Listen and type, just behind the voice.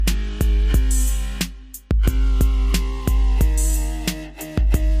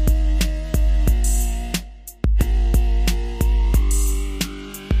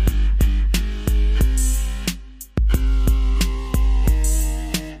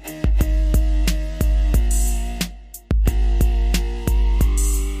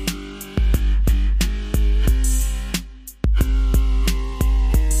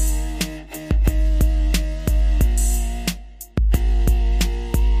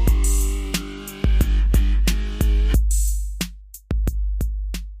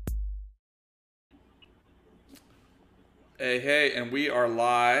Hey, and we are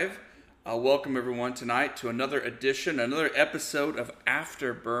live. Welcome everyone tonight to another episode of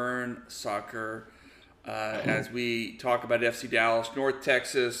Afterburn Soccer as we talk about FC Dallas, North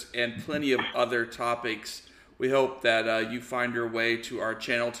Texas, and plenty of other topics. We hope that you find your way to our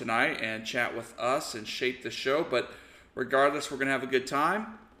channel tonight and chat with us and shape the show. But regardless, we're going to have a good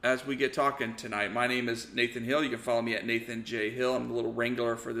time as we get talking tonight. My name is Nathan Hill. You can follow me at Nathan J. Hill. I'm the little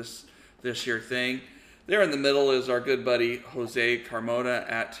wrangler for this year thing. There in the middle is our good buddy Jose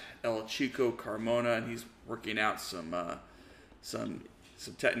Carmona at El Chico Carmona, and he's working out some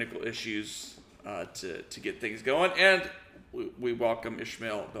technical issues to get things going. And we welcome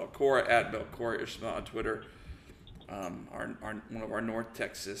Ishmael Belcora at Belcora Ishmael on Twitter, one of our North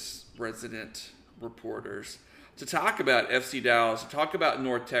Texas resident reporters, to talk about FC Dallas, to talk about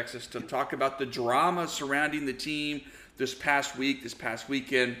North Texas, to talk about the drama surrounding the team this past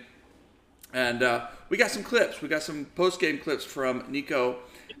weekend. And we got some clips. We got some post-game clips from Nico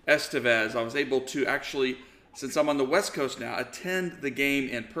Estevez. I was able to actually, since I'm on the West Coast now, attend the game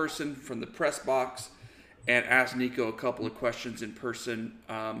in person from the press box and ask Nico a couple of questions in person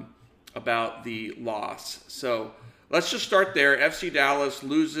about the loss. So let's just start there. FC Dallas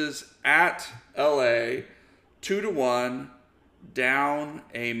loses at LA 2-1, down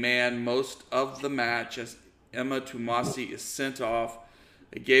a man most of the match as Emma Tumasi is sent off.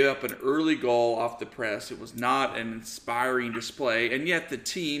 They gave up an early goal off the press. It was not an inspiring display, and yet the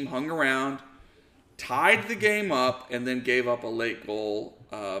team hung around, tied the game up, and then gave up a late goal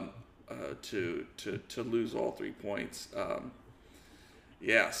to lose all 3 points.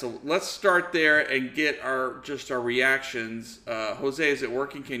 So let's start there and get our reactions. Jose, is it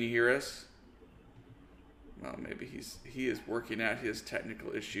working? Can you hear us? Well, maybe he is working out his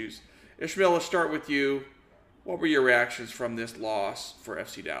technical issues. Ishmael, let's start with you. What were your reactions from this loss for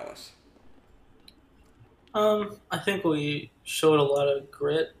FC Dallas? I think we showed a lot of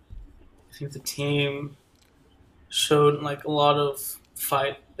grit. I think the team showed a lot of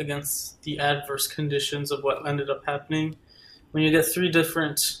fight against the adverse conditions of what ended up happening. When you get 3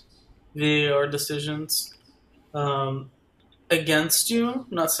 different VAR decisions against you, I'm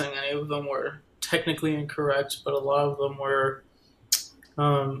not saying any of them were technically incorrect, but a lot of them were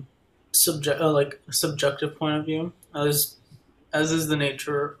subjective point of view, as is the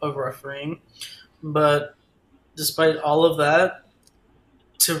nature of refereeing. But despite all of that,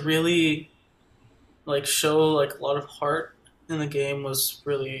 to really show a lot of heart in the game was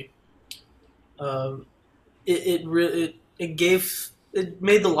really it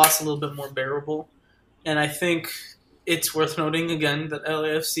made the loss a little bit more bearable. And I think it's worth noting again that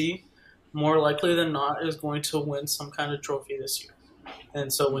LAFC more likely than not is going to win some kind of trophy this year.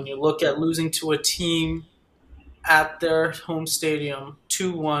 And so when you look at losing to a team at their home stadium,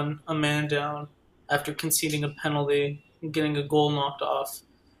 2-1, a man down, after conceding a penalty and getting a goal knocked off,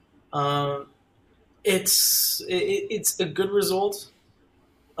 it's a good result.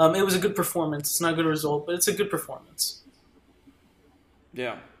 It was a good performance. It's not a good result, but it's a good performance.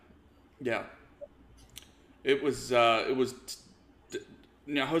 Yeah. It was. Now,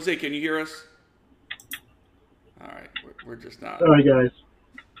 Jose, can you hear us? All right, we're just not. Sorry, guys.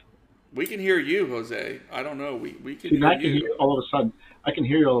 We can hear you, Jose. I don't know. We can hear I can you. hear all of a sudden. I can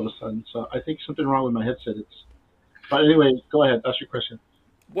hear you all of a sudden. So I think something wrong with my headset. But anyway, go ahead. Ask your question.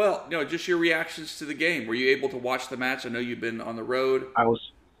 Well, no, just your reactions to the game. Were you able to watch the match? I know you've been on the road. I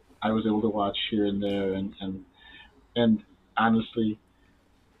was able to watch here and there, and honestly,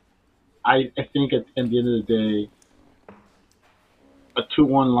 I think at the end of the day, a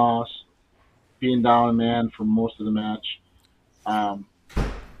 2-1 loss, being down a man for most of the match,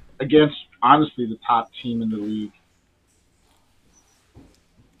 against, honestly, the top team in the league.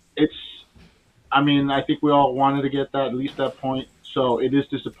 I think we all wanted to get that, at least that point, so it is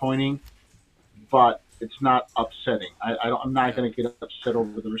disappointing, but it's not upsetting. I'm not going to get upset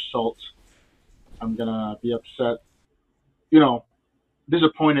over the result. I'm going to be upset,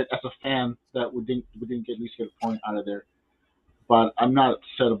 disappointed as a fan that we didn't at least get a point out of there, but I'm not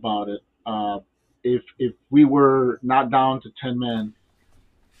upset about it. If we were not down to 10 men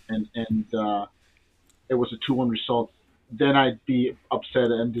and it was a 2-1 result, then I'd be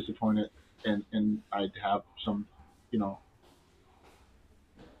upset and disappointed, and I'd have some, I'd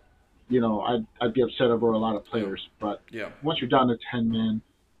be upset over a lot of players. But once you're down to 10 men,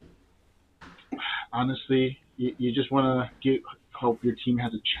 honestly, you just want to hope your team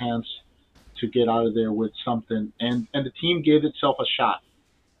has a chance to get out of there with something, and the team gave itself a shot.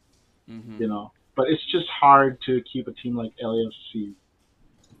 But it's just hard to keep a team like LAFC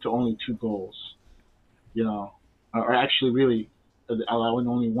to only 2 goals, or actually really allowing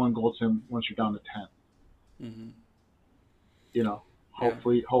only 1 goal to him once you're down to 10. Yeah.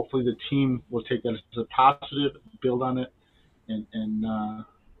 Hopefully the team will take that as a positive, build on it, and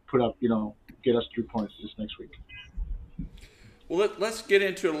put up, get us 3 points this next week. Well, let's get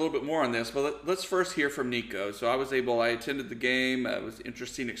into it a little bit more on this, but let's first hear from Nico. So I attended the game. It was an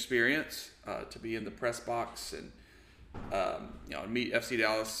interesting experience to be in the press box and meet FC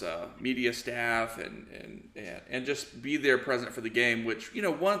Dallas media staff and just be there present for the game. Which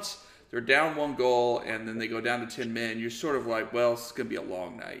once they're down 1 goal and then they go down to 10 men, you're sort of like, well, it's going to be a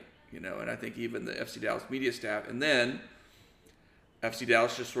long night, And I think even the FC Dallas media staff, and then FC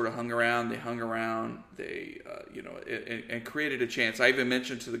Dallas just sort of hung around. They hung around. They, and created a chance. I even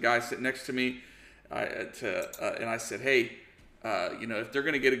mentioned to the guy sitting next to me, and I said, "Hey, if they're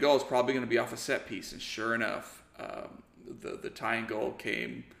going to get a goal, it's probably going to be off a set piece." And sure enough, the tying goal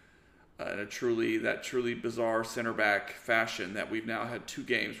came in a truly bizarre center back fashion that we've now had 2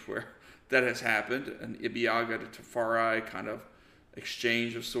 games where that has happened. An Ibiaga to Tafari kind of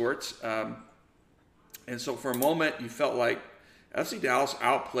exchange of sorts, and so for a moment you felt like FC Dallas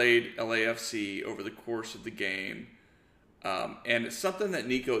outplayed LAFC over the course of the game, and it's something that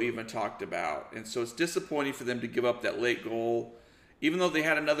Nico even talked about. And so it's disappointing for them to give up that late goal, even though they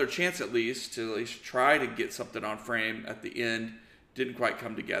had another chance at least try to get something on frame at the end. Didn't quite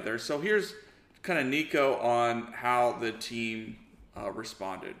come together. So here's kind of Nico on how the team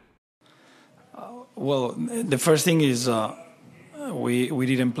responded. Well, the first thing is we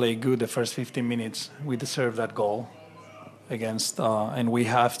didn't play good the first 15 minutes. We deserved that goal against, and we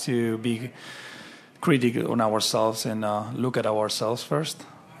have to be critical on ourselves and look at ourselves first.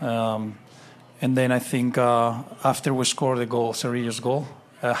 And then I think after we scored the goal, Cerillo's goal,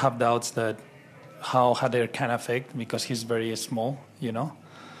 I have doubts that how Hader can affect because he's very small,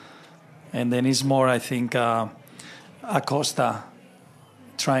 And then it's more, I think, Acosta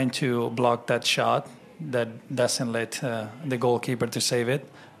trying to block that shot that doesn't let the goalkeeper to save it.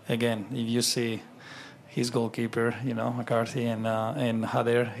 Again, if you see his goalkeeper, McCarthy and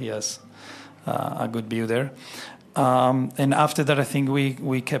Hader, he has a good view there. And after that, I think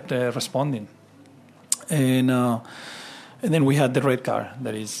we kept responding, and then we had the red card.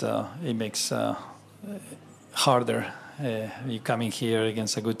 That is, it makes harder. You coming here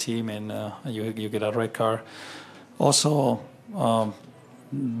against a good team and you get a red card. Also,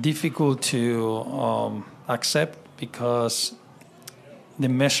 difficult to accept because the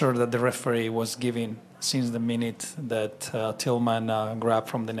measure that the referee was giving since the minute that Tillman grabbed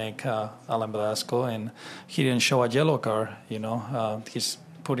from the neck Alan Velasco, and he didn't show a yellow card. He's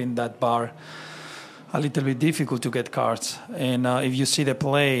putting that bar a little bit difficult to get cards. And if you see the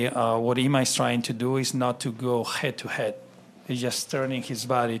play, what Ima is trying to do is not to go head to head. He's just turning his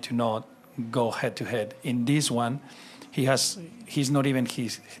body to not go head to head. In this one, he doesn't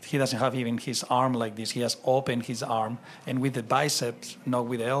have even his arm like this. He has opened his arm, and with the biceps, not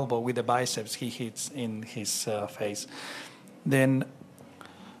with the elbow, with the biceps, he hits in his face. Then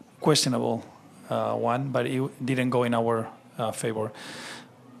questionable one, but it didn't go in our favor.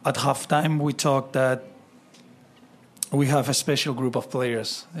 At halftime, we talked that we have a special group of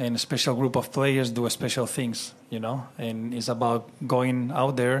players, and a special group of players do special things, and it's about going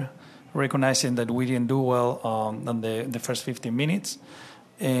out there, recognizing that we didn't do well on the first 15 minutes,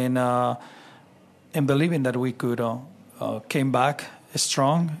 and believing that we could came back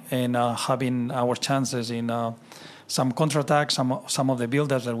strong and having our chances in some counterattacks, some of the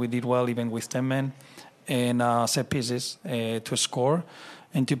build-ups that we did well, even with 10 men, and set pieces to score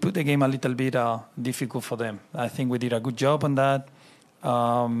and to put the game a little bit difficult for them. I think we did a good job on that.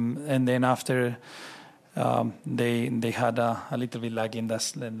 And then after they had a little bit lag in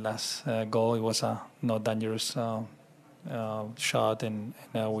that last goal. It was a not dangerous shot, and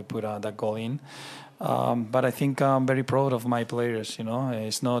we put that goal in. But I think I'm very proud of my players.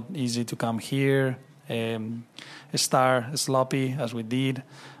 It's not easy to come here, start sloppy as we did,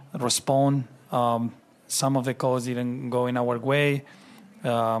 respond. Some of the calls didn't go in our way.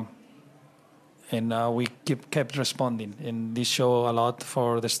 And we kept responding, and this show a lot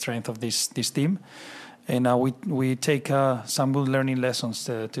for the strength of this team. And we take some good learning lessons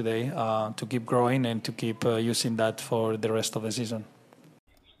today to keep growing and to keep using that for the rest of the season.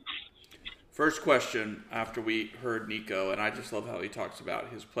 First question after we heard Nico, and I just love how he talks about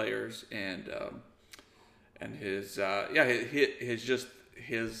his players and his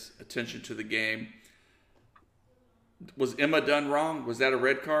his attention to the game. Was Emma done wrong? Was that a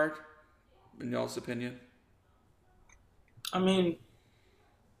red card, in y'all's opinion? I mean,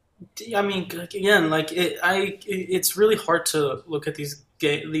 again, it's really hard to look at these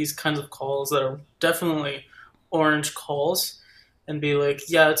kinds of calls that are definitely orange calls and be like,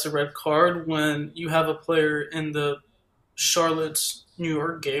 yeah, it's a red card when you have a player in the Charlotte's New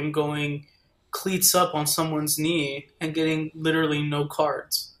York game going cleats up on someone's knee and getting literally no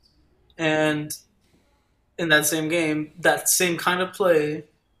cards. And in that same game, that same kind of play,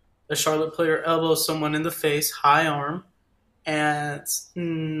 a Charlotte player elbows someone in the face, high arm, and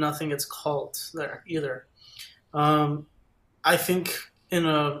nothing gets called there either. Um, I think in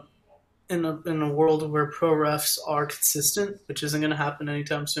a world where pro refs are consistent, which isn't going to happen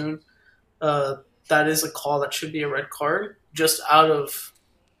anytime soon, uh, that is a call that should be a red card, just out of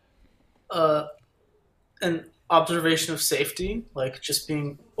uh, an observation of safety, like just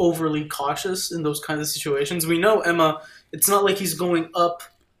being overly cautious in those kinds of situations. We know Emma, it's not like he's going up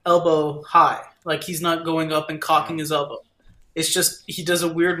elbow high, like he's not going up and cocking his elbow. It's just he does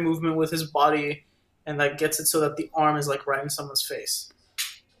a weird movement with his body, and that gets it so that the arm is like right in someone's face.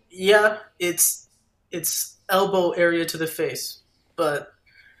 Yeah, it's elbow area to the face, but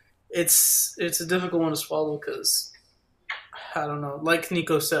it's a difficult one to swallow because I don't know. Like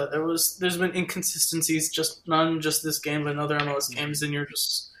Nico said, there's been inconsistencies, just not in just this game, but in other MLS games, and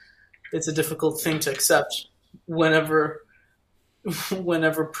it's a difficult thing to accept whenever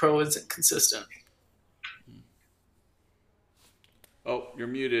whenever pro isn't consistent. Oh, you're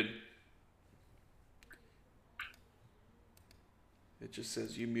muted. It just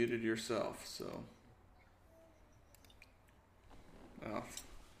says you muted yourself, so. Oh.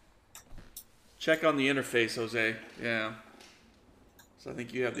 Check on the interface, Jose. Yeah. So I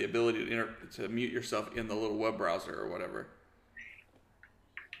think you have the ability to mute yourself in the little web browser or whatever.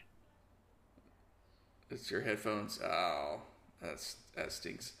 It's your headphones. Oh, that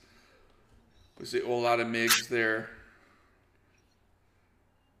stinks. We see a whole lot of MIGs there.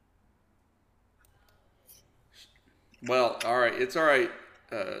 Well, all right. It's all right,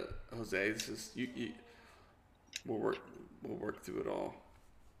 Jose. This is you. We'll work through it all.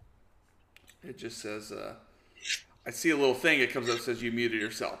 It just says. I see a little thing. It comes up that says you muted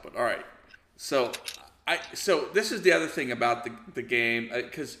yourself. But all right. So this is the other thing about the game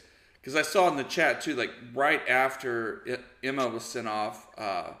because I saw in the chat too, like right after Emma was sent off,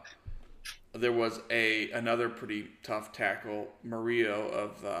 there was another pretty tough tackle, Murillo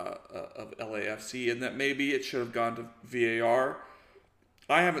of LAFC, and that maybe it should have gone to VAR.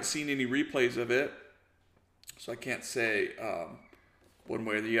 I haven't seen any replays of it, so I can't say one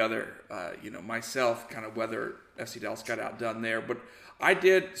way or the other. Myself, kind of whether FC Dallas got outdone there, but I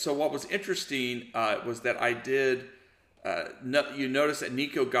did. So what was interesting was that I did. You notice that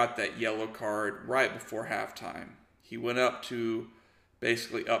Nico got that yellow card right before halftime. He went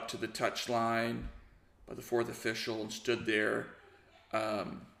basically up to the touchline by the fourth official and stood there,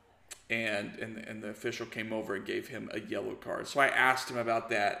 and the official came over and gave him a yellow card. So I asked him about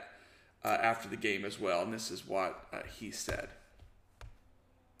that after the game as well, and this is what he said.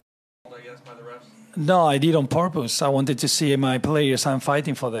 I guess by the refs. No, I did on purpose. I wanted to see my players. I'm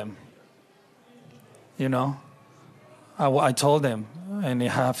fighting for them. You know, I told them, and they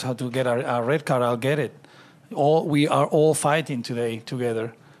have to get a red card. I'll get it. We are all fighting today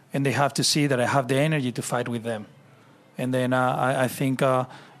together, and they have to see that I have the energy to fight with them. And then I think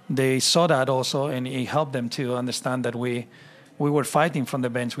they saw that also, and it helped them to understand that we were fighting from the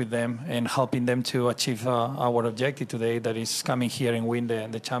bench with them and helping them to achieve our objective today, that is coming here and win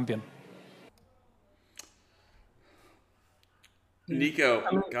the champion. Nico,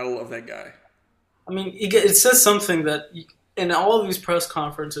 gotta love that guy. I mean, it says something that in all of these press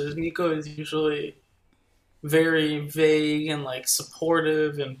conferences, Nico is usually very vague and like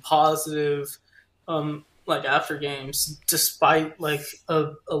supportive and positive, like after games, despite like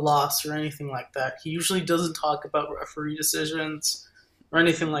a loss or anything like that. He usually doesn't talk about referee decisions or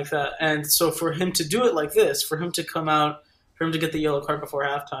anything like that. And so for him to do it like this, for him to come out, for him to get the yellow card before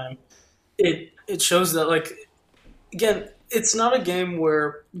halftime, it shows that, like, again, it's not a game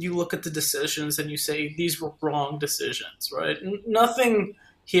where you look at the decisions and you say these were wrong decisions, right? Nothing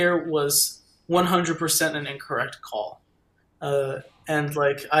here was 100% an incorrect call. And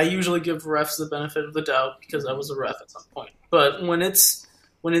like, I usually give refs the benefit of the doubt because I was a ref at some point. But when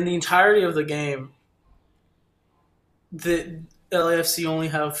in the entirety of the game, the LAFC only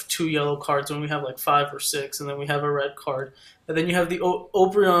have 2 yellow cards when we have like 5 or 6, and then we have a red card. And then you have the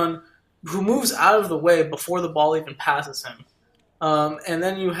O'Brien who moves out of the way before the ball even passes him. And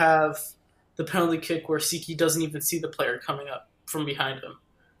then you have the penalty kick where Siki doesn't even see the player coming up from behind him.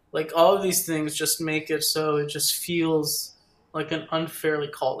 Like, all of these things just make it so it just feels like an unfairly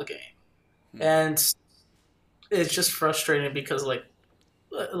called game. And it's just frustrating because,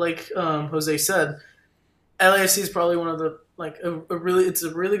 like Jose said, LAFC is probably one of the, like, it's a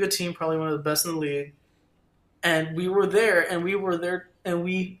really good team, probably one of the best in the league. And we were there, and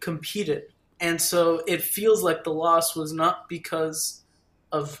we competed. And so it feels like the loss was not because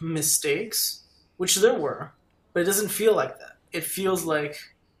of mistakes, which there were, but it doesn't feel like that. It feels like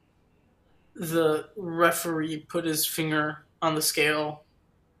the referee put his finger on the scale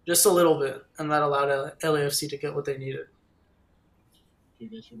just a little bit, and that allowed LAFC to get what they needed. Can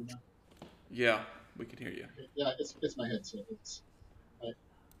you guys hear me now? Yeah, we can hear you. Okay. Yeah, it's my headset. I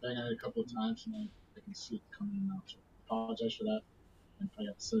bang on it a couple of times and I can see it coming out. So I apologize for that. And I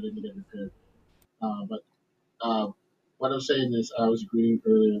got to set it to get repaired. But what I was saying is I was agreeing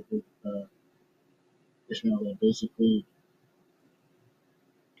earlier with Ishmael that basically,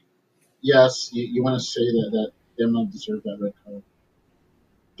 yes, you want to say that Demna deserved that red card,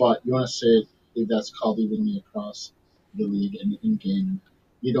 but you want to say it if that's called evenly across the league and in game.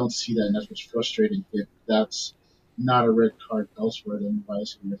 You don't see that, and that's what's frustrating. If that's not a red card elsewhere, then why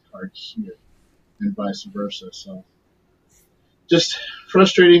is it a red card here, and vice versa? So just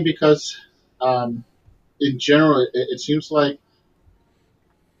frustrating because, in general, it seems like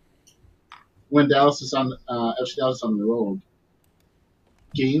when Dallas is on FC Dallas on the road,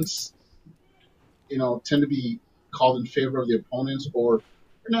 games tend to be called in favor of the opponents, or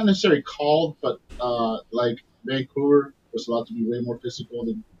not necessarily called, but like Vancouver was allowed to be way more physical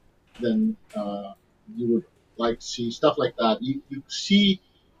than you would like to see. Stuff like that. You see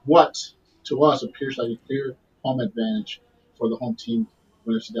what to us appears like a clear home advantage for the home team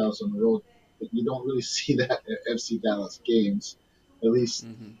when FC Dallas on the road, but you don't really see that at FC Dallas games. At least,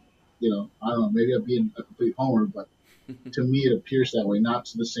 Mm-hmm. I don't know. Maybe I'm being a complete homer, but to me it appears that way. Not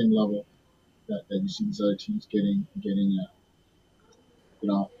to the same level that you see these other teams getting.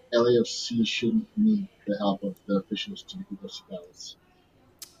 LAFC shouldn't need the help of the officials to beat FC Dallas.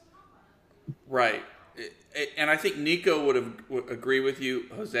 Right. And I think Nico would agree with you,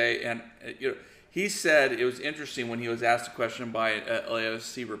 Jose. And he said it was interesting when he was asked a question by an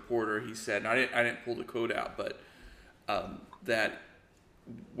LAFC reporter. He said, and I didn't pull the quote out, but that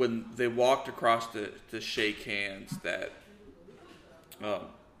when they walked across to shake hands, that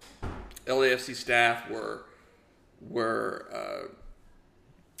LAFC staff were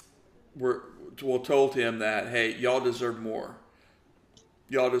told him that, hey, y'all deserve more.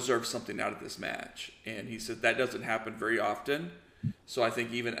 Y'all deserve something out of this match. And he said that doesn't happen very often. So I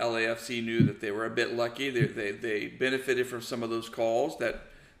think even LAFC knew that they were a bit lucky. They benefited from some of those calls that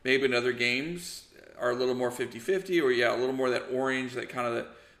maybe in other games are a little more 50-50, or a little more of that orange that kind of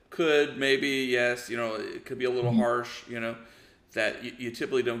could maybe, yes, it could be a little harsh, that you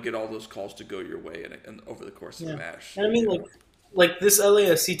typically don't get all those calls to go your way and over the course of the match. And I mean, like this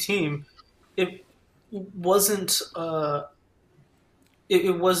LAFC team, it wasn't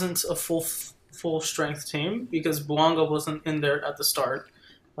it wasn't a full strength team because Bouanga wasn't in there at the start.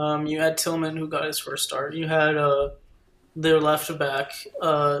 You had Tillman who got his first start. You had their left back.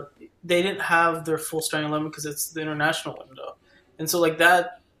 They didn't have their full starting 11 because it's the international window, and so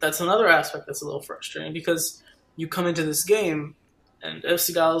that's another aspect that's a little frustrating because you come into this game and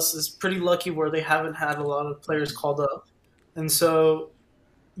FC Dallas is pretty lucky where they haven't had a lot of players called up, and so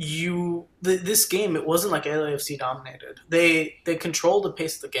this game, it wasn't like LAFC dominated. They controlled the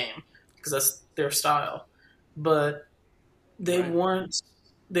pace of the game because that's their style, but they weren't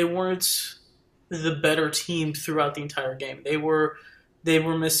the better team throughout the entire game. They were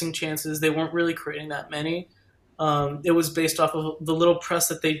missing chances. They weren't really creating that many. It was based off of the little press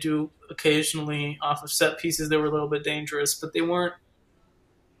that they do occasionally off of set pieces. They were a little bit dangerous, but they weren't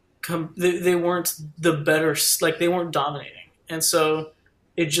the better, like they weren't dominating, and so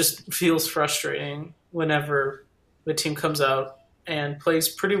it just feels frustrating whenever the team comes out and plays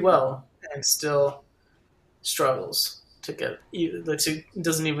pretty well and still struggles to get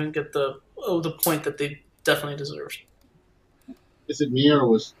doesn't even get the point that they definitely deserve. Is it me or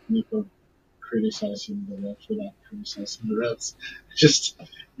was Nico criticizing the refs for not criticizing the refs?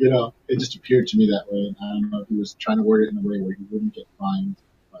 It just appeared to me that way. And I don't know if he was trying to word it in a way where he wouldn't get fined,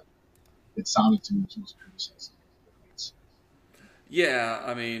 but it sounded to me he was criticizing the refs. Yeah,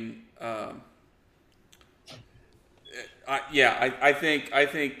 I mean, I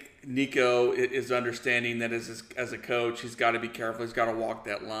think Nico is understanding that as a coach, he's got to be careful. He's got to walk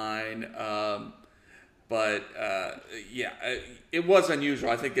that line. It was unusual.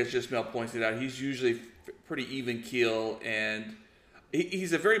 I think, as Ismail pointed out, he's usually pretty even keel, and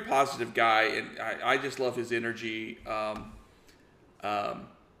he's a very positive guy, and I just love his energy.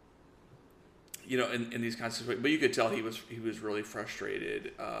 In these kinds of situations, but you could tell he was really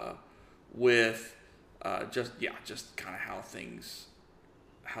frustrated with just kind of how things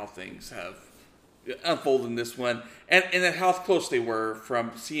have unfolded in this one, and then how close they were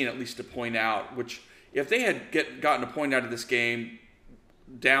from seeing at least a point out. Which, if they had gotten a point out of this game,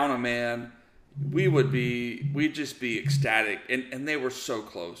 down a man, we'd just be ecstatic. And they were so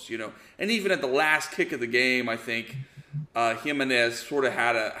close, And even at the last kick of the game, I think Jimenez sort of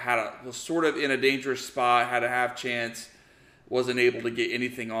was sort of in a dangerous spot, had a half chance, wasn't able to get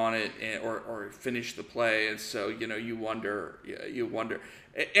anything on it or finish the play, and so you wonder.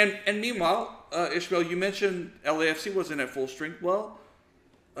 And meanwhile, Ishmael, you mentioned LAFC wasn't at full strength. Well,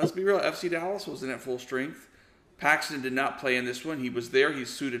 let's be real, FC Dallas wasn't at full strength. Paxton did not play in this one. He was there. He's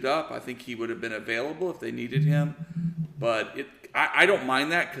suited up. I think he would have been available if they needed him. But I don't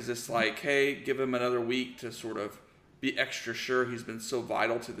mind that because it's like, hey, give him another week to sort of be extra sure. He's been so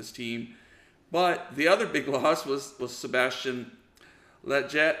vital to this team. But the other big loss was Sebastian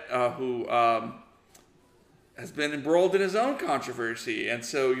Letjet, who has been embroiled in his own controversy. And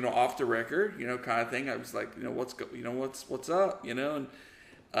so, off the record, kind of thing, I was like, what's up, and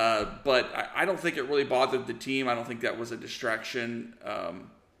but I don't think it really bothered the team. I don't think that was a distraction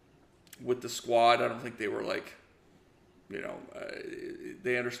with the squad. I don't think they were like,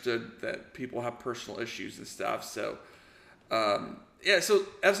 they understood that people have personal issues and stuff. So, so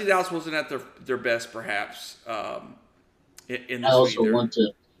FC Dallas wasn't at their best, perhaps, in this I also either. want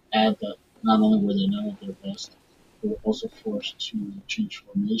to add that not only were they not at their best, they were also forced to change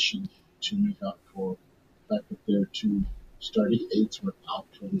formation to make up for the fact that their two starting eights were out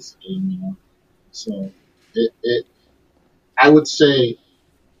for this game, So I would say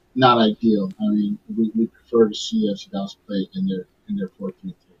not ideal. I mean, we prefer to see FC Dallas play in their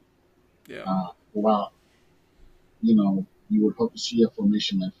 4-3-3. Yeah. While you would hope to see a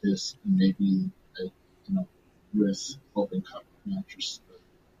formation like this in maybe a U.S. Open Cup match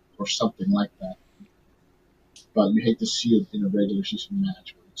or something like that. But you hate to see it in a regular season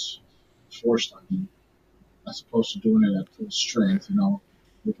match where it's forced on you, as opposed to doing it at full strength,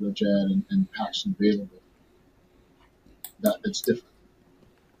 with Leggett and Paxton available. That it's different.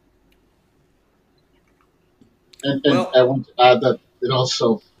 And I want to add that it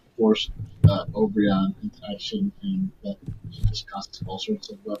also forced O'Brien into action, and that just caused all sorts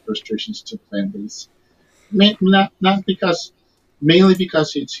of frustrations to the fan base. Mainly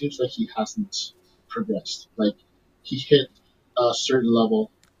because it seems like he hasn't progressed. Like he hit a certain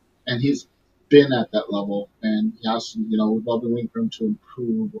level, and he's been at that level, and he hasn't. We've all been waiting for him to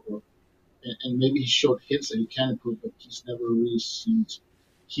improve, and maybe he showed hints that he can improve, but he's never really seemed.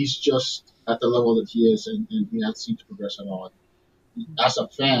 He's just at the level that he is, and he hasn't seemed to progress at all. As a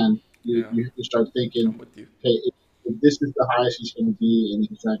fan, you start thinking, I'm with you. hey, if this is the highest he's going to be, and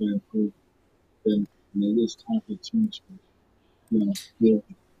he's not going to improve, then maybe it's time for the team to, give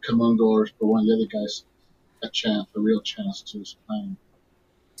Kamungo or one of the other guys a real chance to supplant him.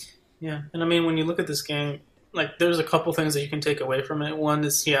 Yeah, and I mean, when you look at this game, like, there's a couple things that you can take away from it. One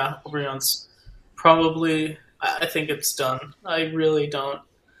is, O'Brien's probably, I think it's done. I really don't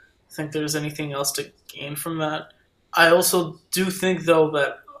think there's anything else to gain from that. I also do think, though,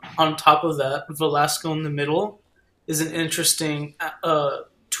 that on top of that, Velasco in the middle is an interesting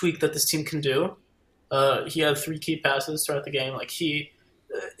tweak that this team can do. He had 3 key passes throughout the game. Like, he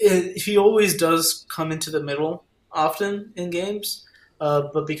always does come into the middle often in games,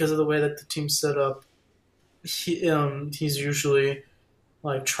 but because of the way that the team's set up, he's usually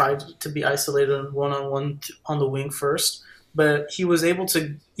like tried to be isolated and one-on-one on the wing first. But he was able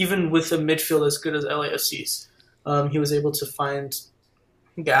to, even with a midfield as good as LAFC's, he was able to find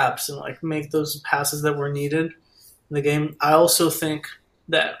gaps and like make those passes that were needed in the game. I also think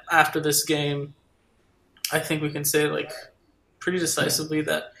that after this game, I think we can say like pretty decisively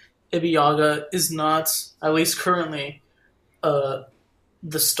that Ibiaga is not, at least currently, the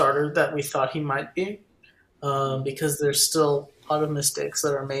starter that we thought he might be, because there's still a lot of mistakes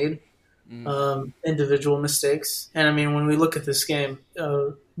that are made, individual mistakes. And I mean, when we look at this game,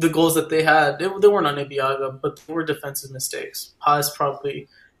 the goals that they had, they weren't on Ibiaga, but they were defensive mistakes. Paz probably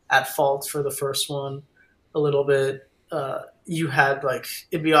at fault for the first one a little bit. You had like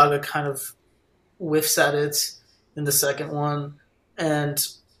Ibiaga kind of whiffs at it in the second one and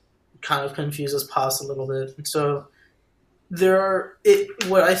kind of confuses Paz a little bit. And so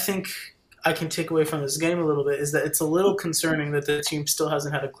what I think I can take away from this game a little bit is that it's a little concerning that the team still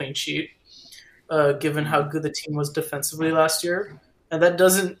hasn't had a clean sheet, given how good the team was defensively last year. And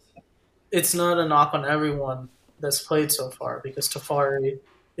it's not a knock on everyone that's played so far, because Tafari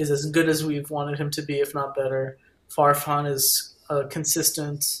is as good as we've wanted him to be, if not better. Farfan is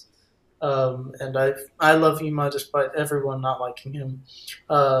consistent, and I love Ima despite everyone not liking him.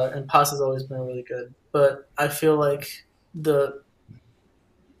 And Paz has always been really good. But I feel like the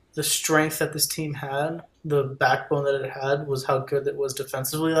strength that this team had, the backbone that it had, was how good it was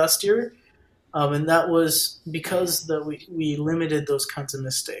defensively last year. And that was because we limited those kinds of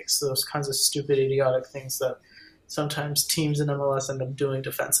mistakes, those kinds of stupid, idiotic things that sometimes teams in MLS end up doing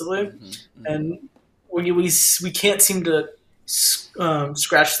defensively, and we can't seem to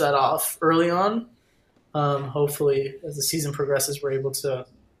scratch that off early on. Hopefully, as the season progresses, we're able to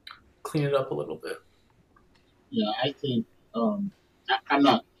clean it up a little bit. Yeah, I think I'm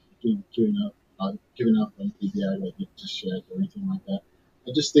not giving up on PBI like it just yet or anything like that.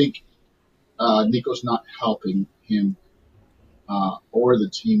 I just think Nico's not helping him or the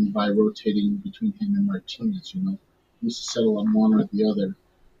team by rotating between him and Martinez. You know, he needs to settle on one or the other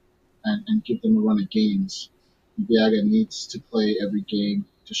and give them a run of games. Ibiaga needs to play every game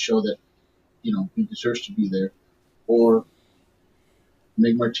to show that he deserves to be there, or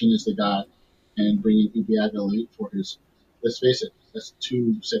make Martinez the guy and bring in Ibiaga late for his. Let's face it, that's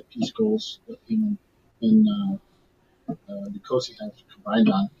two set piece goals that him and Nicosi have combined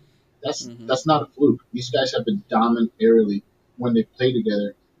on. That's not a fluke. These guys have been dominant aerially when they play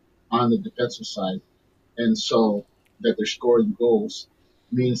together on the defensive side, and so that they're scoring goals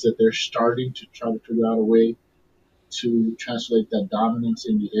means that they're starting to try to figure out a way to translate that dominance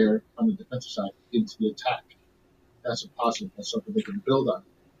in the air on the defensive side into the attack. That's a positive. That's something they can build on.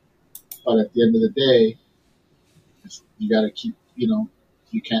 But at the end of the day, you got to keep,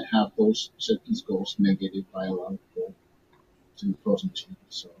 you can't have those set piece goals negated by a lot of goals to the opposing team.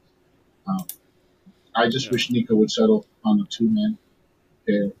 So um, I just wish Nico would settle on the two-man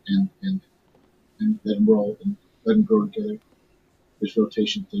pair and let them roll and let them grow together. This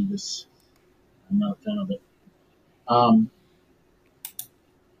rotation thing, I'm not a fan of it.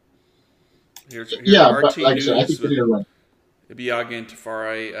 Here's but RT like I said, I News think we need a run. Ibiaga and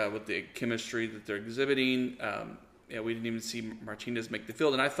Tafari with the chemistry that they're exhibiting. We didn't even see Martinez make the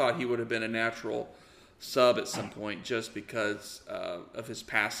field, and I thought he would have been a natural sub at some point just because of his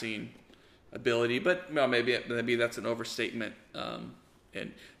passing ability. But maybe that's an overstatement.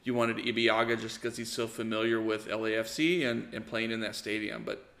 And you wanted Ibiaga just because he's so familiar with LAFC and playing in that stadium.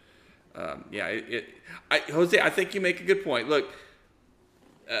 But Jose, I think you make a good point. Look,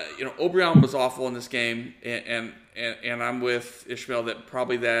 Obrian was awful in this game, and I'm with Ishmael that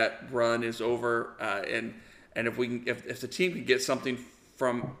probably that run is over. And if the team can get something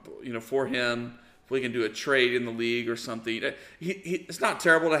from for him, if we can do a trade in the league or something, it's not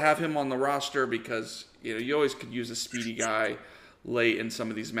terrible to have him on the roster because you always could use a speedy guy late in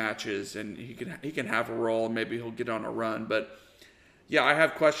some of these matches, and he can have a role and maybe he'll get on a run. But yeah, I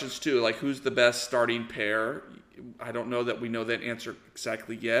have questions too, like who's the best starting pair. I don't know that we know that answer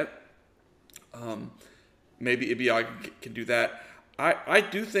exactly yet. Maybe Ibiaga can do that. I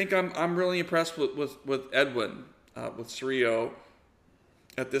do think I'm really impressed with Edwin, with Cerrillo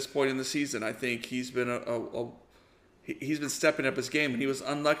at this point in the season. I think he's been he's been stepping up his game, and he was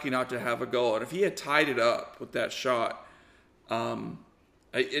unlucky not to have a goal. And if he had tied it up with that shot,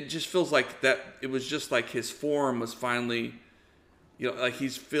 it just feels like that. It was just like his form was finally, like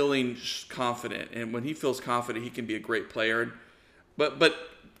he's feeling confident, and when he feels confident, he can be a great player. But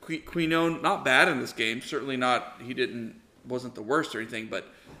Quinone, not bad in this game. Certainly not. Wasn't the worst or anything. But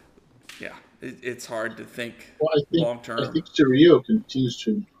yeah, it's hard to think long term. I think Cerrillo continues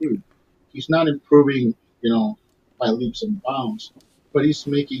to improve. He's not improving, by leaps and bounds, but he's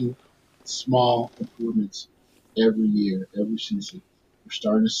making small improvements every year, every season. We're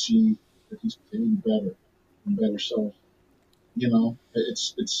starting to see that he's playing better and better. So,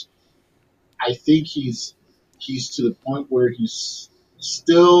 it's. I think he's to the point where he's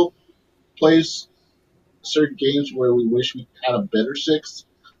still plays certain games where we wish we had a better sixth.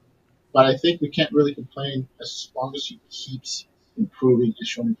 But I think we can't really complain as long as he keeps improving and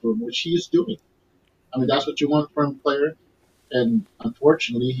showing improvement, which he is doing. I mean, that's what you want from a player. And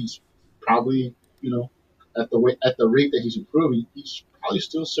unfortunately, he's probably, at the rate that he's improving, he's probably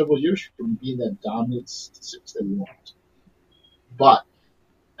still several years from being that dominant six that we want. But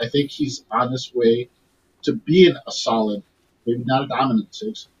I think he's on his way to being a solid, maybe not a dominant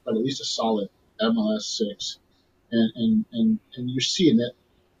six, but at least a solid MLS six. And you're seeing it.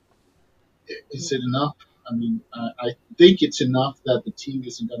 Is it enough? I mean, I think it's enough that the team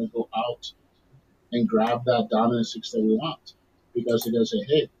isn't going to go out and grab that dominant six that we want, because they're going to say,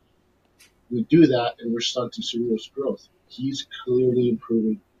 hey, we do that and we're starting Cerrillo's growth. He's clearly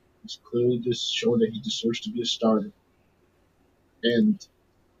improving. He's clearly just showing that he deserves to be a starter. And,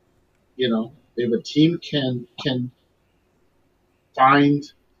 if a team can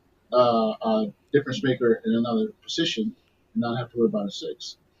find a difference maker in another position and not have to worry about a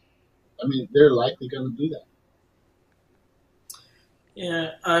six, I mean, they're likely going to do that.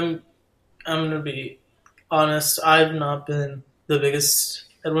 Yeah, I'm going to be honest. I've not been the biggest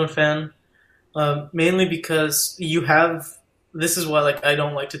Edwin fan. Mainly because you have. This is why like I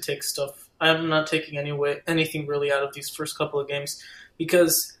don't like to take stuff. I'm not taking anything really out of these first couple of games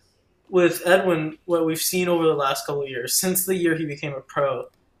because with Edwin, what we've seen over the last couple of years, since the year he became a pro,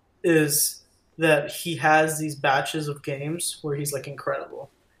 is that he has these batches of games where he's like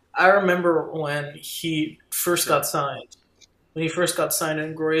incredible. I remember when he first got signed. When he first got signed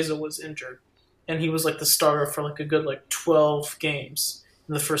and Guerrero was injured, and he was like the starter for like a good like 12 games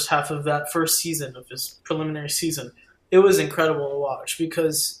in the first half of that first season of his preliminary season. It was incredible to watch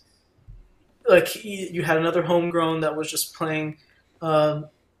because like you had another homegrown that was just playing um,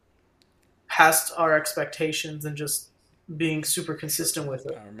 past our expectations and just being super consistent with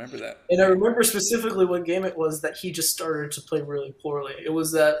it. I remember that. And I remember specifically what game it was that he just started to play really poorly. It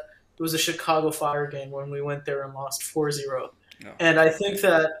was a Chicago Fire game when we went there and lost 4-0. No. And I think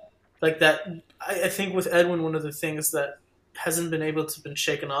that like that I think with Edwin one of the things that hasn't been able to been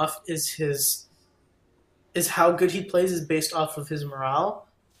shaken off is how good he plays is based off of his morale,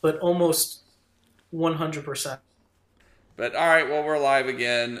 but almost 100%. But all right, well, we're live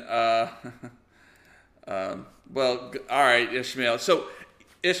again. All right, Ishmael. So,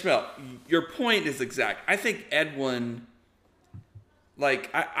 Ishmael, your point is exact. I think Edwin, like,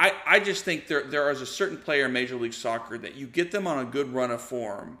 I just think there is a certain player in Major League Soccer that you get them on a good run of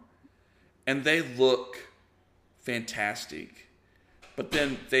form, and they look fantastic. But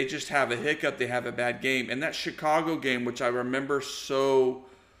then they just have a hiccup. They have a bad game. And that Chicago game, which I remember so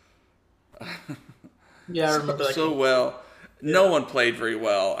Yeah, I remember that so game. well. No one played very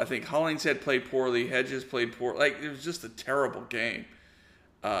well. I think Hollingshead played poorly. Hedges played poor. Like, it was just a terrible game.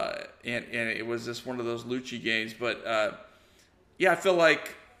 And it was just one of those Lucci games. But, yeah, I feel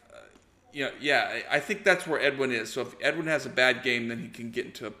like, I think that's where Edwin is. So if Edwin has a bad game, then he can get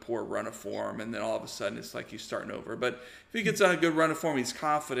into a poor run of form. And then all of a sudden it's like he's starting over. But if he gets on a good run of form, he's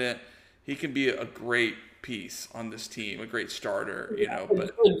confident. He can be a great piece on this team, a great starter, But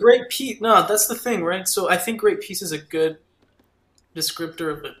A great piece. No, that's the thing, right? So I think great piece is a good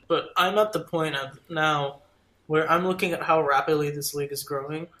descriptor of it, but I'm at the point of now where I'm looking at how rapidly this league is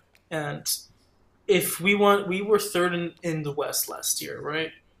growing, and if we were third in the West last year,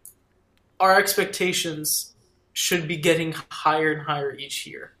 right? Our expectations should be getting higher and higher each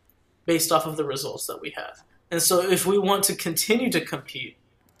year, based off of the results that we have. And so, if we want to continue to compete,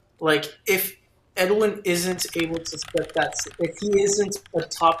 like if Edwin isn't able to set that, if he isn't a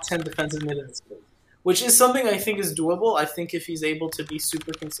top 10 defensive mid in this league, which is something I think is doable. I think if he's able to be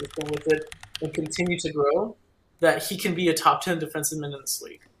super consistent with it and continue to grow, that he can be a top 10 defensive mid in this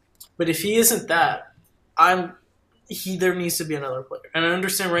league. But if he isn't that, there needs to be another player. And I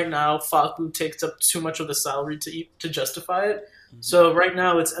understand right now Faku takes up too much of the salary to justify it. Mm-hmm. So right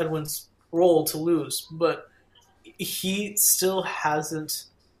now it's Edwin's role to lose, but he still hasn't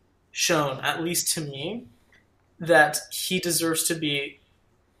shown, at least to me, that he deserves to be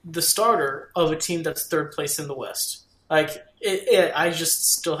the starter of a team that's third place in the West. Like, I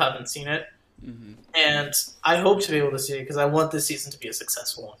just still haven't seen it. Mm-hmm. And I hope to be able to see it because I want this season to be a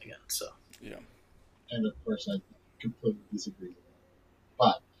successful one again. So, yeah. And of course, I completely disagree with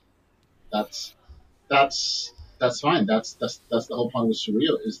that. But that's fine. That's the whole point with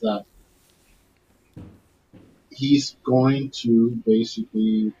Surreal is that he's going to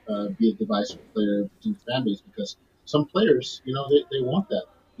basically be a divisive player between the fan base because some players, they want that.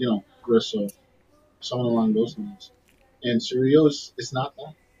 Grisso, someone along those lines. And Surreal is not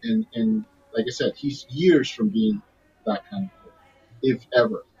that. And like I said, he's years from being that kind of player, if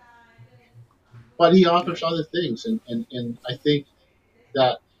ever. But he offers other things, and I think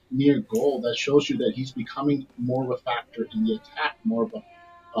that near goal that shows you that he's becoming more of a factor in the attack, more of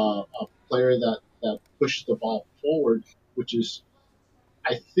a player that pushes the ball forward, which is,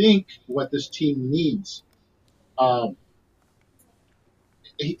 I think, what this team needs.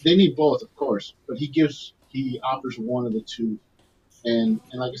 They need both, of course, but he offers one of the two, and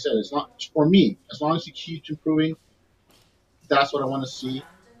like I said, it's not for me. As long as he keeps improving, that's what I want to see,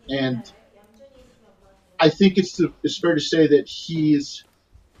 and I think it's fair to say that he's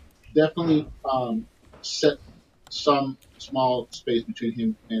definitely set some small space between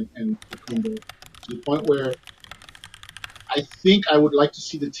him and Facundo to the point where I think I would like to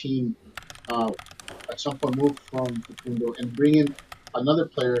see the team at some point move from Facundo and bring in another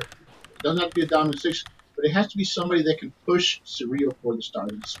player. It doesn't have to be a dominant six, but it has to be somebody that can push Cerrillo for the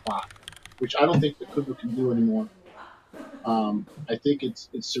starting spot, which I don't think Facundo can do anymore. I think it's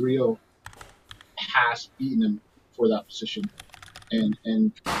Cerrillo has beaten him for that position, and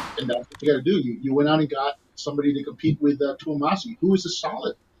that's what you got to do. You went out and got somebody to compete with Tuamasi, who is a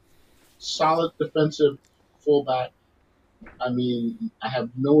solid defensive fullback I mean, I have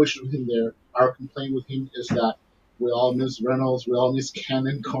no issue with him there. Our complaint with him is that we all miss Reynolds, we all miss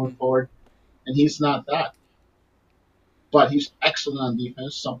Cannon going forward, and he's not that. But he's excellent on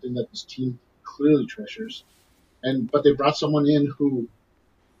defense, something that this team clearly treasures. But they brought someone in who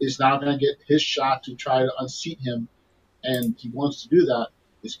is now going to get his shot to try to unseat him, and he wants to do that.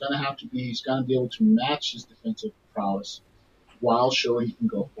 It's going to have to be he's going to be able to match his defensive prowess while showing he can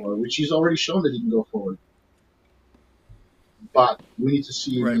go forward, which he's already shown that he can go forward. But we need to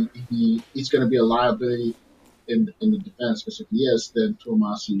see Right. if he's going to be a liability in the defense, because if he is, then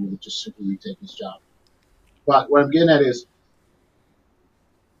Tuamasi will just simply retake his job. But what I'm getting at is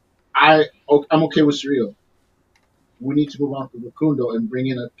I'm okay with Cerrillo. We need to move on from Facundo and bring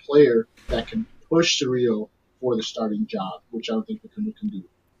in a player that can push Cerrillo for the starting job, which I don't think Facundo can do.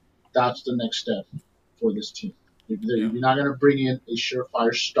 That's the next step for this team. If you're not going to bring in a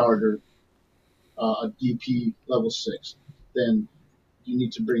surefire starter, a DP level 6, then you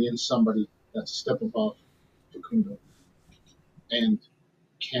need to bring in somebody that's a step above Facundo and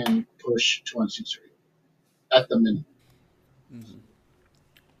can push to unseat Cerrillo at the minimum.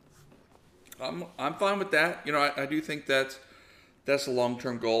 I'm fine with that. I do think that's a long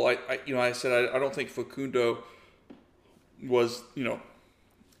term goal. I said I don't think Facundo was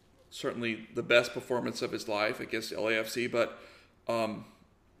certainly the best performance of his life against LAFC, but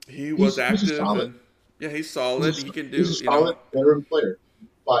he was active. He's solid. And, he's solid. He can do. He's a solid veteran player,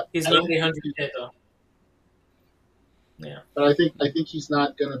 but He's not 800K though. Yeah, but I think he's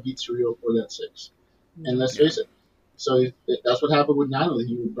not going to beat Cerrillo for that 6. And let's face it. So that's what happened with Natalie.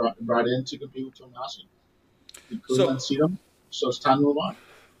 He was brought in to compete with Tomasi. He couldn't unseat him, so it's time to move on.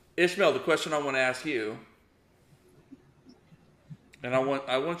 Ishmael, the question I want to ask you, and I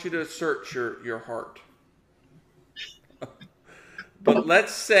want you to search your heart. But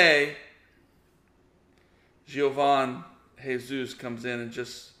let's say Giovan Jesus comes in and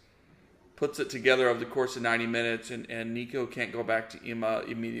just puts it together over the course of 90 minutes, and Nico can't go back to Ima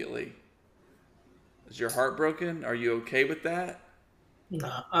immediately. Is your heart broken? Are you okay with that? No,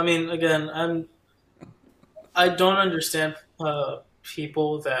 I mean, again, I don't understand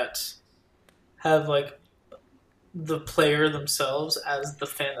people that have like the player themselves as the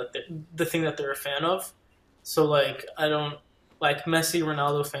fan the thing that they're a fan of. So like, I don't like Messi,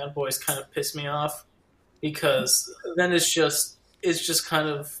 Ronaldo fanboys kind of piss me off, because then it's just kind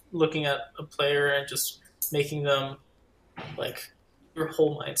of looking at a player and just making them like your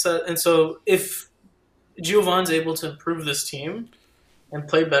whole mindset. And so if Giovan's able to improve this team and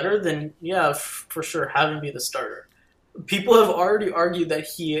play better, then yeah, for sure, have him be the starter. People have already argued that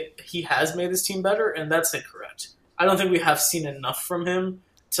he has made this team better, and that's incorrect. I don't think we have seen enough from him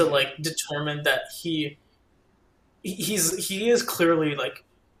to like determine that he is clearly like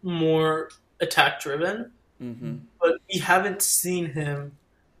more attack driven, but we haven't seen him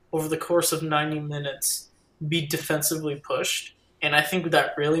over the course of 90 minutes be defensively pushed. And I think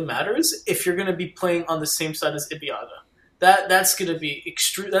that really matters if you're going to be playing on the same side as Ibiaga. That's going to be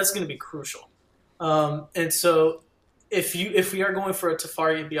that's going to be crucial. And so if we are going for a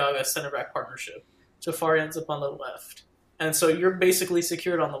Tafari Ibiaga center back partnership, Tafari ends up on the left, and so you're basically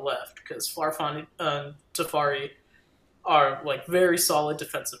secured on the left because Farfan and Tafari are like very solid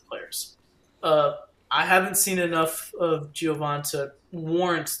defensive players. I haven't seen enough of Giovan to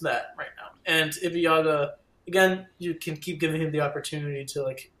warrant that right now, and Ibiaga. Again, you can keep giving him the opportunity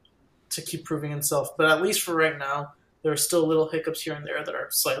to keep proving himself. But at least for right now, there are still little hiccups here and there that are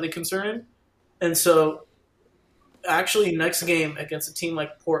slightly concerning. And so, actually, next game against a team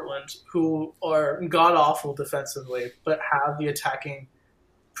like Portland, who are god-awful defensively, but have the attacking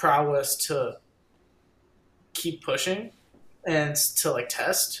prowess to keep pushing and to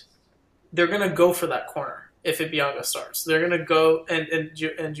test, they're going to go for that corner if Ibiaga starts. They're going to go, and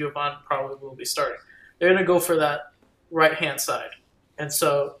Giovan probably will be starting. They're going to go for that right-hand side. And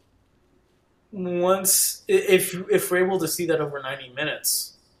so if we're able to see that over 90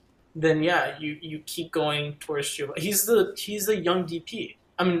 minutes, then yeah, you keep going towards Giovan. He's the young DP.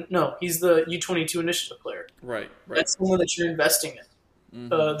 I mean, no, he's the U22 initiative player. Right. That's the one that you're investing in.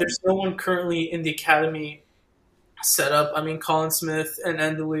 There's no one currently in the academy set up. I mean, Colin Smith and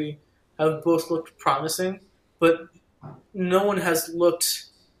Endley have both looked promising, but no one has looked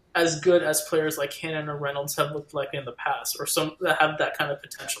as good as players like Hannon or Reynolds have looked like in the past, or some that have that kind of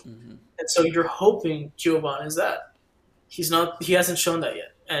potential. And so you're hoping Giovan is that. He's not. He hasn't shown that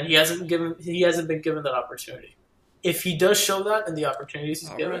yet, and he hasn't been given that opportunity. If he does show that and the opportunities he's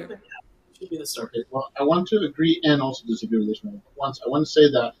given, then yeah, he should be the starter. Okay, well, I want to agree and also disagree with this one. Once I want to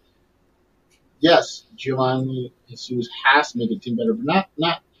say that yes, Giovanni Jesus has made the team better, but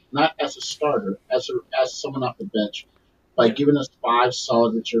not as a starter, as someone off the bench. by giving us 5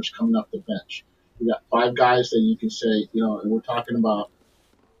 solid reserves coming off the bench. We got 5 guys that you can say, and we're talking about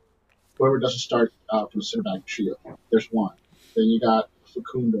whoever doesn't start from the center back trio. There's one. Then you got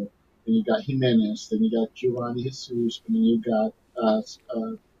Facundo. Then you got Jimenez. Then you got Giovanni Jesus. And then you got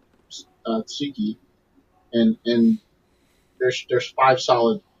Tsiki. And there's 5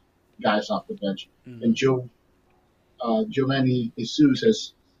 solid guys off the bench. Mm-hmm. And Giovanni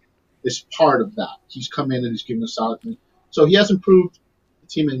Jesus is part of that. He's come in and he's given a solid thing. So he has improved the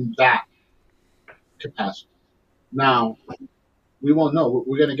team in that capacity. Now, we won't know.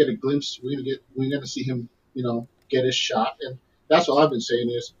 We're going to get a glimpse. We're going to see him, get his shot. And that's all I've been saying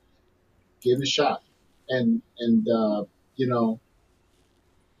is give him a shot. And I'm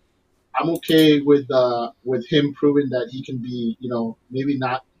okay with him proving that he can be, maybe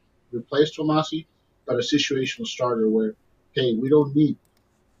not replace Tomasi, but a situational starter where, hey, we don't need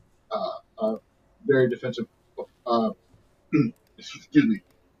a very defensive, excuse me,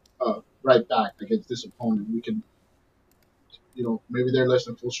 right back against this opponent. We can, maybe they're less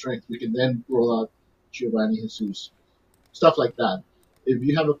than full strength. We can then roll out Giovanni Jesus, stuff like that. If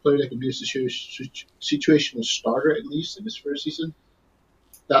you have a player that can be a situational starter at least in his first season,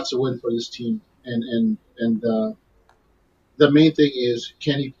 that's a win for this team. And the main thing is,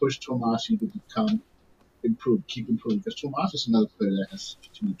 can he push Tomasi to become improved, keep improving? Because Tomasi is another player that has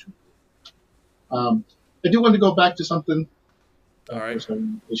continued to improve. I do want to go back to something. All right.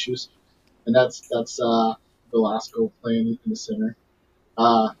 Issues, and that's Velasco playing in the center.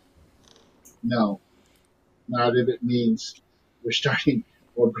 No, not if it means we're starting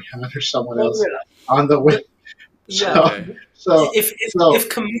O'Brien or someone else on the wing. Yeah. So if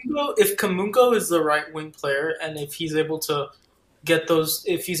Kamungo is the right wing player, and if he's able to get those,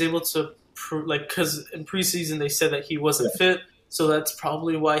 if he's able to prove, because in preseason they said that he wasn't fit, so that's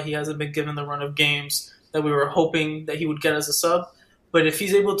probably why he hasn't been given the run of games that we were hoping that he would get as a sub. But if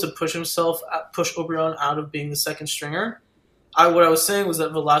he's able to push O'Brien out of being the second stringer, what I was saying was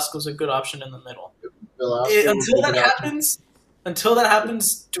that Velasco's a good option in the middle. Until that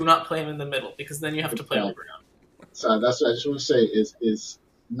happens, do not play him in the middle, because then you have to play O'Brien. So that's what I just want to say is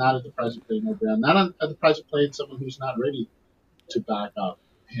not at the price of playing O'Brien, not at the price of playing someone who's not ready to back up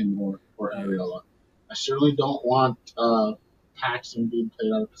him or Ariola. I certainly don't want Paxton being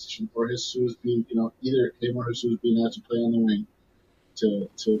played out of position or Jesus being, either him or Jesus being asked to play on the wing to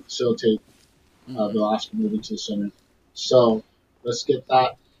facilitate Velasco moving to the center. So let's get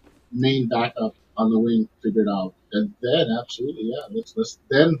that main backup on the wing figured out, and then absolutely, let's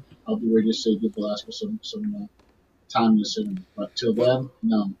then I'll be ready to say give Velasco some time in the center. But till then,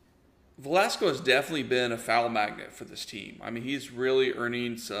 no. Velasco has definitely been a foul magnet for this team. I mean, he's really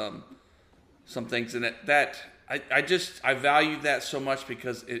earning some things, and I value that so much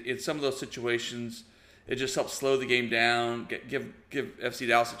because in some of those situations, it just helps slow the game down, give FC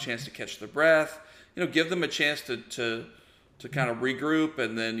Dallas a chance to catch their breath, give them a chance to kind of regroup,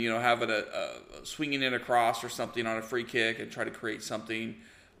 and then have it a swinging in across or something on a free kick and try to create something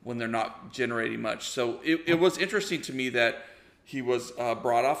when they're not generating much. So it was interesting to me that he was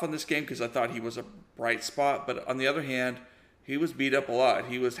brought off on this game because I thought he was a bright spot. But on the other hand, he was beat up a lot.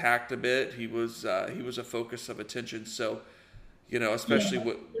 He was hacked a bit. He was a focus of attention. So,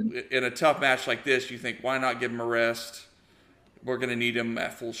 especially in a tough match like this, you think, why not give him a rest? We're going to need him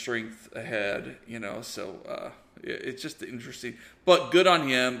at full strength ahead, So it's just interesting. But good on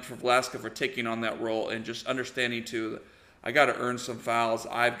him, for Velasco, for taking on that role and just understanding, too, I got to earn some fouls.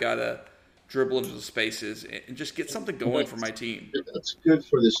 I've got to dribble into the spaces and just get something going for my team. That's good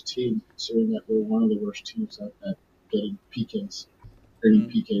for this team, considering that we're one of the worst teams at getting PKs, earning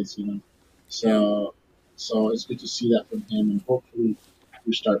PKs, So it's good to see that from him, and hopefully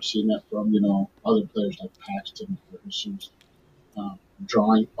we start seeing that from, other players like Paxton or Jesus,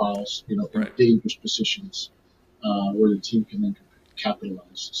 drawing fouls, in dangerous positions where the team can then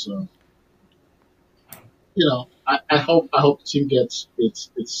capitalize. So, I hope the team gets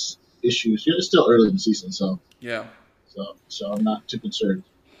its issues. It's still early in the season, so yeah. So I'm not too concerned.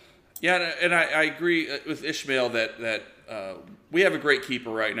 Yeah, and I agree with Ishmael that we have a great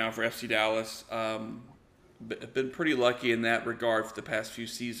keeper right now for FC Dallas. Been pretty lucky in that regard for the past few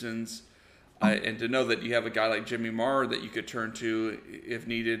seasons, and to know that you have a guy like Jimmy Marr that you could turn to if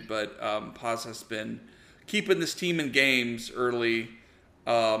needed. But Paz has been keeping this team in games early,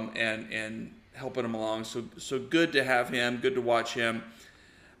 and helping them along. So good to have him. Good to watch him.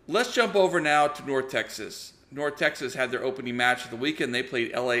 Let's jump over now to North Texas. North Texas had their opening match of the weekend. They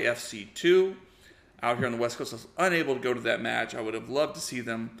played LAFC 2 out here on the West Coast. I was unable to go to that match. I would have loved to see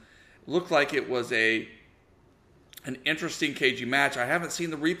them. It looked like it was a an interesting KG match. I haven't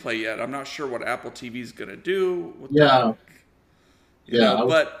seen the replay yet. I'm not sure what Apple TV is going to do with Yeah, that. You know,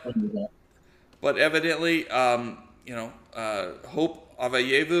 but that. but evidently, Hope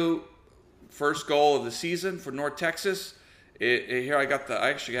Avayevu, first goal of the season for North Texas. Here I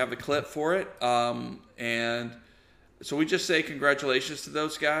actually have the clip for it, and so we just say congratulations to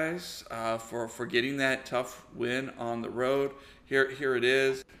those guys for getting that tough win on the road. Here it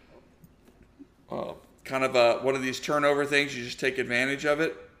is. Kind of one of these turnover things. You just take advantage of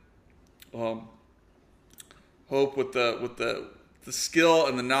it. Hope with the skill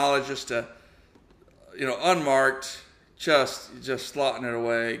and the knowledge just to, unmarked, just slotting it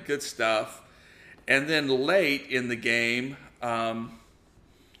away. Good stuff. And then late in the game,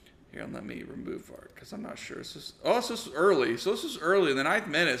 here, let me remove art because I'm not sure. This is early. So this is early in the 9th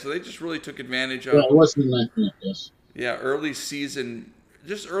minute. So they just really took advantage of. Yeah, it was in the 9th minute, yes. Yeah, early season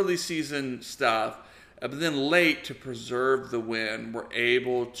stuff. But then late to preserve the win, we're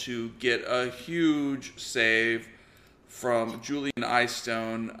able to get a huge save from Julian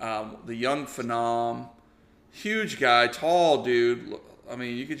Eystone, the young phenom, huge guy, tall dude. I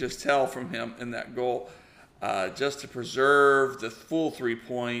mean, you could just tell from him in that goal, just to preserve the full 3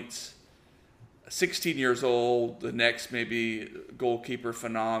 points. 16 years old, the next maybe goalkeeper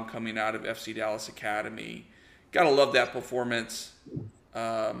phenom coming out of FC Dallas Academy. Gotta love that performance.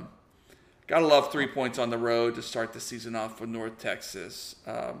 Gotta love 3 points on the road to start the season off with North Texas.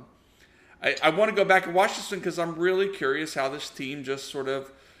 I want to go back and watch this one because I'm really curious how this team just sort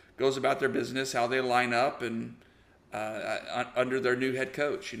of goes about their business, how they line up, and under their new head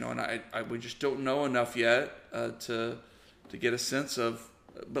coach. And we just don't know enough yet to get a sense of.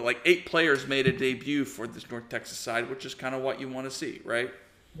 But like 8 players made a debut for this North Texas side, which is kind of what you want to see, right?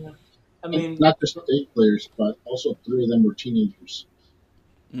 Yeah. I mean, not just 8 players, but also 3 of them were teenagers.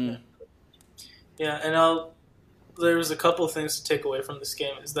 Mm. Yeah, and there's a couple of things to take away from this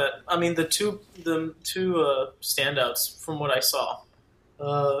game. Is that the two standouts from what I saw.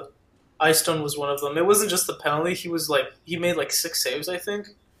 Eystone was one of them. It wasn't just the penalty. He made like 6 saves, I think.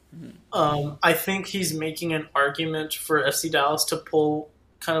 Mm-hmm. I think he's making an argument for FC Dallas to pull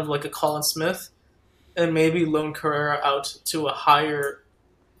kind of like a Colin Smith and maybe loan Carrera out to a higher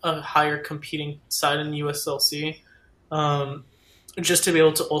competing side in USLC. Just to be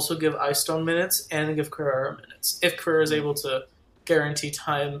able to also give Eystone minutes and give Carrera minutes. If Carrera is able to guarantee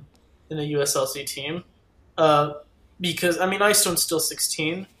time in a USLC team. Because, Eystone's still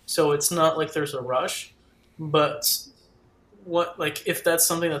 16, so it's not like there's a rush. But if that's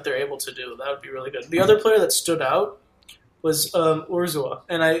something that they're able to do, that would be really good. The other player that stood out was Urzua.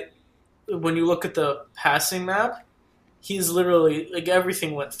 And when you look at the passing map, he's literally,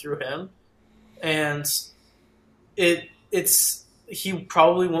 everything went through him. And he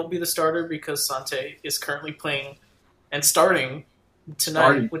probably won't be the starter because Sante is currently playing and starting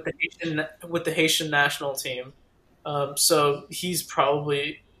tonight with the Haitian national team. So he's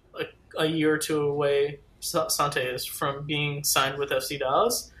probably a year or 2 away. Sante is from being signed with FC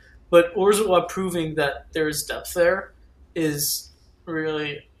Dallas, but Urzua proving that there is depth there is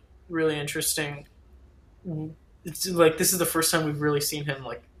really, really interesting. It's like this is the first time we've really seen him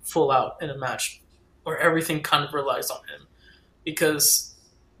like full out in a match where everything kind of relies on him. Because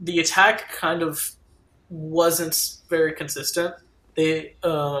the attack kind of wasn't very consistent.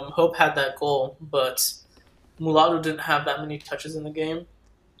 Hope had that goal, but Mulatto didn't have that many touches in the game.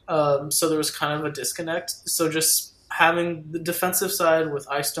 So there was kind of a disconnect. So just having the defensive side with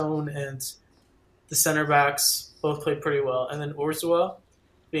Eystone and the center backs both played pretty well. And then Urzua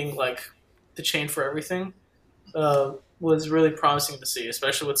being like the chain for everything was really promising to see,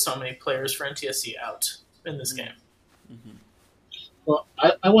 especially with so many players for NTSC out in this game. Mm-hmm. Well,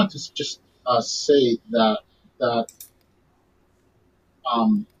 I want to just say that the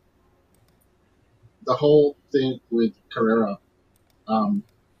whole thing with Carrera,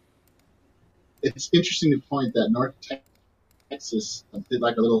 it's interesting to point that North Texas did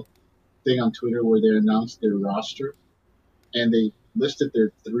like a little thing on Twitter where they announced their roster and they listed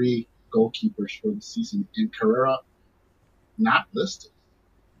their 3 goalkeepers for the season, and Carrera not listed.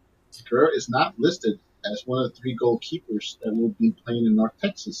 Carrera is not listed as one of the 3 goalkeepers that will be playing in North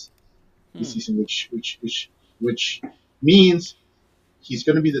Texas this season, which means he's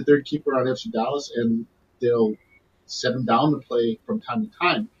going to be the 3rd keeper on FC Dallas, and they'll set him down to play from time to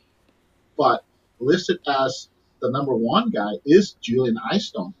time. But listed as the number 1 guy is Julian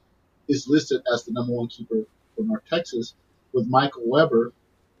Eystone, is listed as the number 1 keeper for North Texas, with Michael Weber,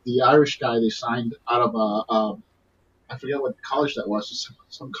 the Irish guy they signed out of I forget what college that was, just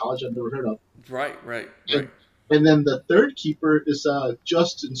some college I've never heard of. Right. And then the 3rd keeper is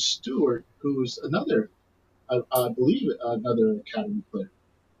Justin Stewart, who's another I believe another academy player.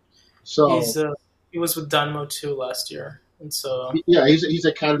 So He's he was with Dynamo 2 last year, and so yeah, he's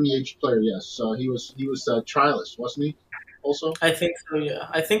academy age player. Yes, so he was a trialist, wasn't he? Also, I think so. Yeah,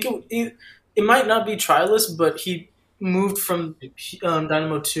 I think it might not be trialist, but he moved from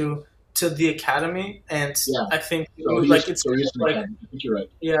Dynamo 2 to the academy, and yeah. I think So like it's he kind is of an like academy. I think you're right.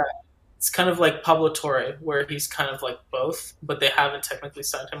 yeah, it's kind of like Pablo Torre, where he's kind of like both, but they haven't technically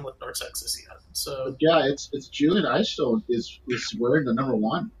signed him with North Texas yet. So But yeah, it's Julian Eystone is wearing the number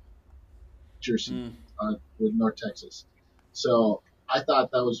 1 jersey Mm. with North Texas. So I thought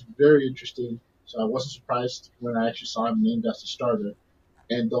that was very interesting. So I wasn't surprised when I actually saw him named as the starter.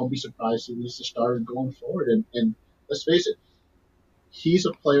 And don't be surprised if he's the starter going forward. And let's face it, he's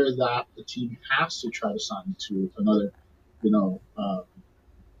a player that the team has to try to sign to another,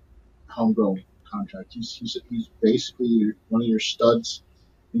 homegrown contract. He's basically one of your studs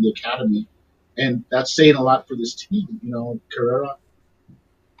in the academy, and that's saying a lot for this team. Carrera.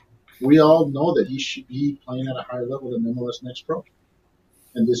 We all know that he should be playing at a higher level than MLS Next Pro,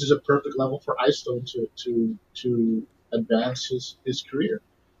 and this is a perfect level for Eystone to advance his career.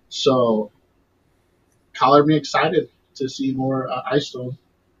 So, color me excited to see more Eystone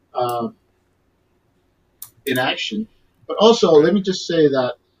uh, in action. But also, let Right. me just say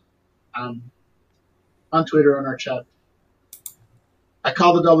that um, on Twitter on our chat, I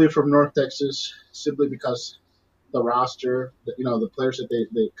call the W from North Texas simply because the roster, the players that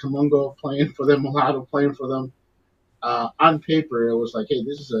they Kamungo playing for them, Mulatto playing for them. On paper, it was like, hey,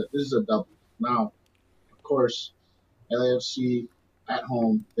 this is a W. Now, of course, LAFC at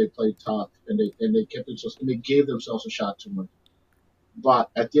home they played tough and they kept themselves and they gave themselves a shot to win. But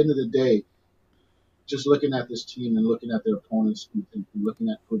at the end of the day, just looking at this team and looking at their opponents and looking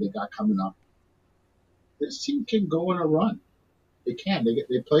at who they got coming up, this team can go on a run. They can.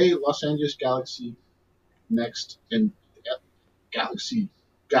 They play Los Angeles Galaxy next, and Galaxy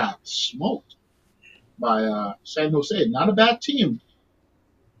got smoked by San Jose. Not a bad team,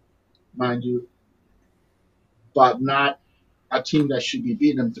 mind you, but not a team that should be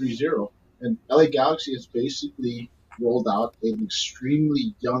beating them 3-0. And LA Galaxy has basically rolled out an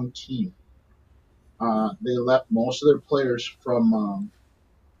extremely young team. They let most of their players from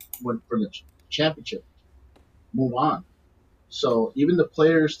for the championship move on. So even the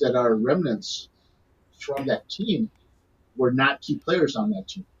players that are remnants from that team were not key players on that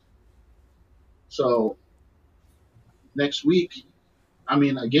team. So next week, I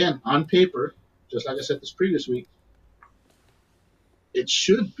mean, again, on paper, just like I said this previous week, it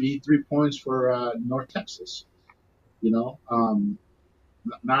should be 3 points for North Texas. Not.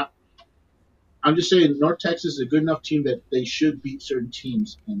 I'm just saying North Texas is a good enough team that they should beat certain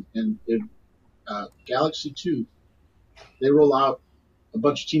teams. And if Galaxy 2, they roll out a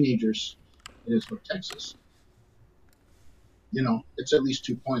bunch of teenagers and it's North Texas, it's at least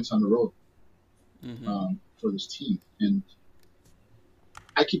 2 points on the road Mm-hmm. For this team. And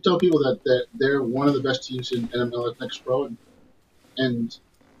I keep telling people that they're one of the best teams in NML Next Pro, and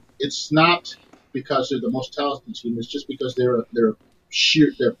it's not because they're the most talented team. It's just because they're a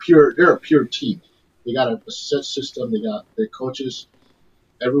pure team. They got a set system. They got their coaches.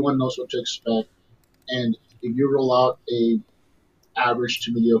 Everyone knows what to expect. And if you roll out a average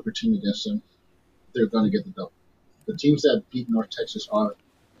to mediocre team against them, they're going to get the double. The teams that beat North Texas are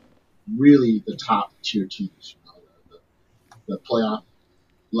really the top tier teams, the playoff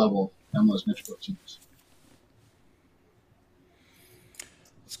level MLS Next Pro teams.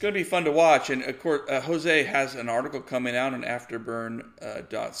 It's going to be fun to watch. And of course, Jose has an article coming out on Afterburn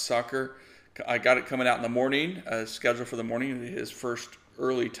 .soccer. I got it coming out in the morning, scheduled for the morning, his first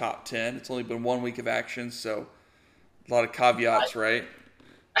early top 10. It's only been 1 week of action, so a lot of caveats, right?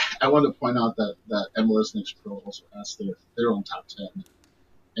 I want to point out that MLS Next Pro also has their own top 10.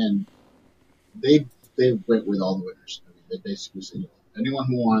 And they went with all the winners. I mean, they basically said, anyone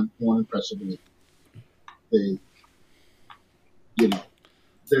who won impressively, they,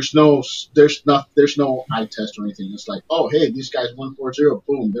 there's no eye test or anything. It's like, oh, hey, these guys won 4-0,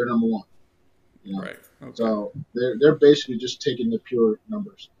 boom, they're number one. Right. Okay. So they're basically just taking the pure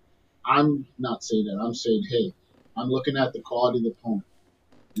numbers. I'm not saying that. I'm saying, hey, I'm looking at the quality of the opponent.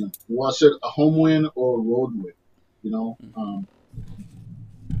 Was it a home win or a road win?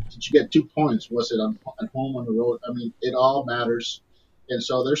 Did you get 2 points? Was it at home on the road? I mean, it all matters. And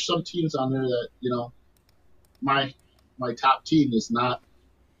so there's some teams on there that my top team is not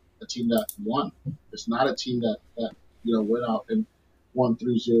a team that won. It's not a team that went out and won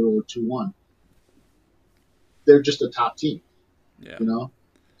 3-0 or 2-1. They're just a top team. Yeah.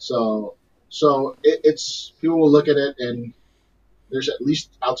 So it's people will look at it and there's at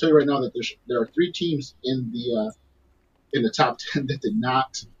least, I'll tell you right now that there are 3 teams in the top 10 that did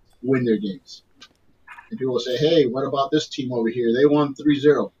not win their games. And people will say, hey, what about this team over here? They won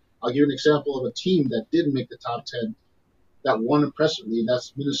 3-0. I'll give you an example of a team that didn't make the top 10 that won impressively, and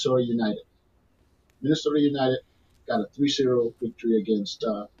that's Minnesota United. Minnesota United got a 3-0 victory against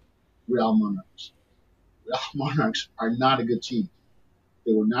Real Monarchs. Real Monarchs are not a good team.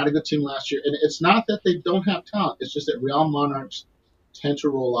 They were not a good team last year. And it's not that they don't have talent. It's just that Real Monarchs tend to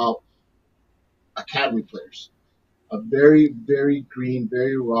roll out academy players. A very, very green,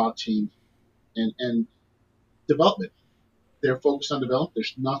 very raw team. And development. They're focused on development.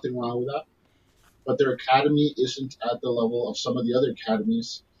 There's nothing wrong with that. But their academy isn't at the level of some of the other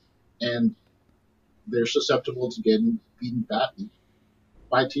academies. And they're susceptible to getting beaten badly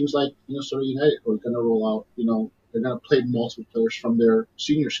by teams like Minnesota United, who are going to roll out, they're going to play multiple players from their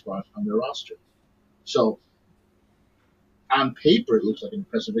senior squad on their roster. So on paper, it looks like an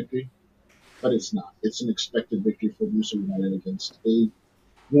impressive victory, but it's not. It's an expected victory for Minnesota United against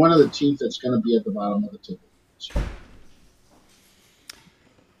one of the teams that's going to be at the bottom of the table.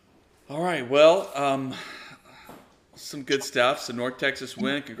 All right, well, some good stuff. So North Texas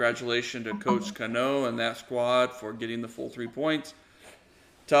win. Congratulations to Coach Cano and that squad for getting the full 3 points.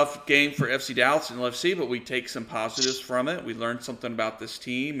 Tough game for FC Dallas and LFC, but we take some positives from it. We learned something about this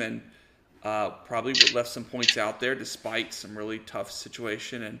team and probably left some points out there despite some really tough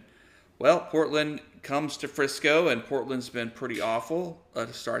situation. And, well, Portland comes to Frisco, and Portland's been pretty awful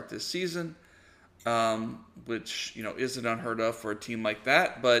to start this season, which, isn't unheard of for a team like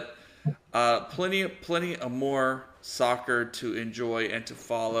that. But plenty of more soccer to enjoy and to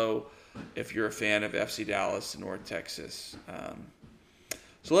follow if you're a fan of FC Dallas and North Texas.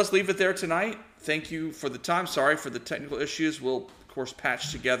 So let's leave it there tonight. Thank you for the time. Sorry for the technical issues. We'll, of course,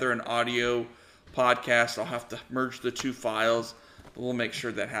 patch together an audio podcast. I'll have to merge the 2 files, but we'll make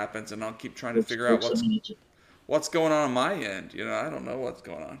sure that happens, and I'll keep trying to figure out what's going on my end. I don't know what's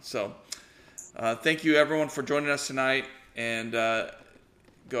going on. So thank you, everyone, for joining us tonight, and go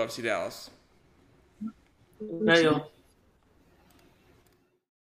FC Dallas. There you go.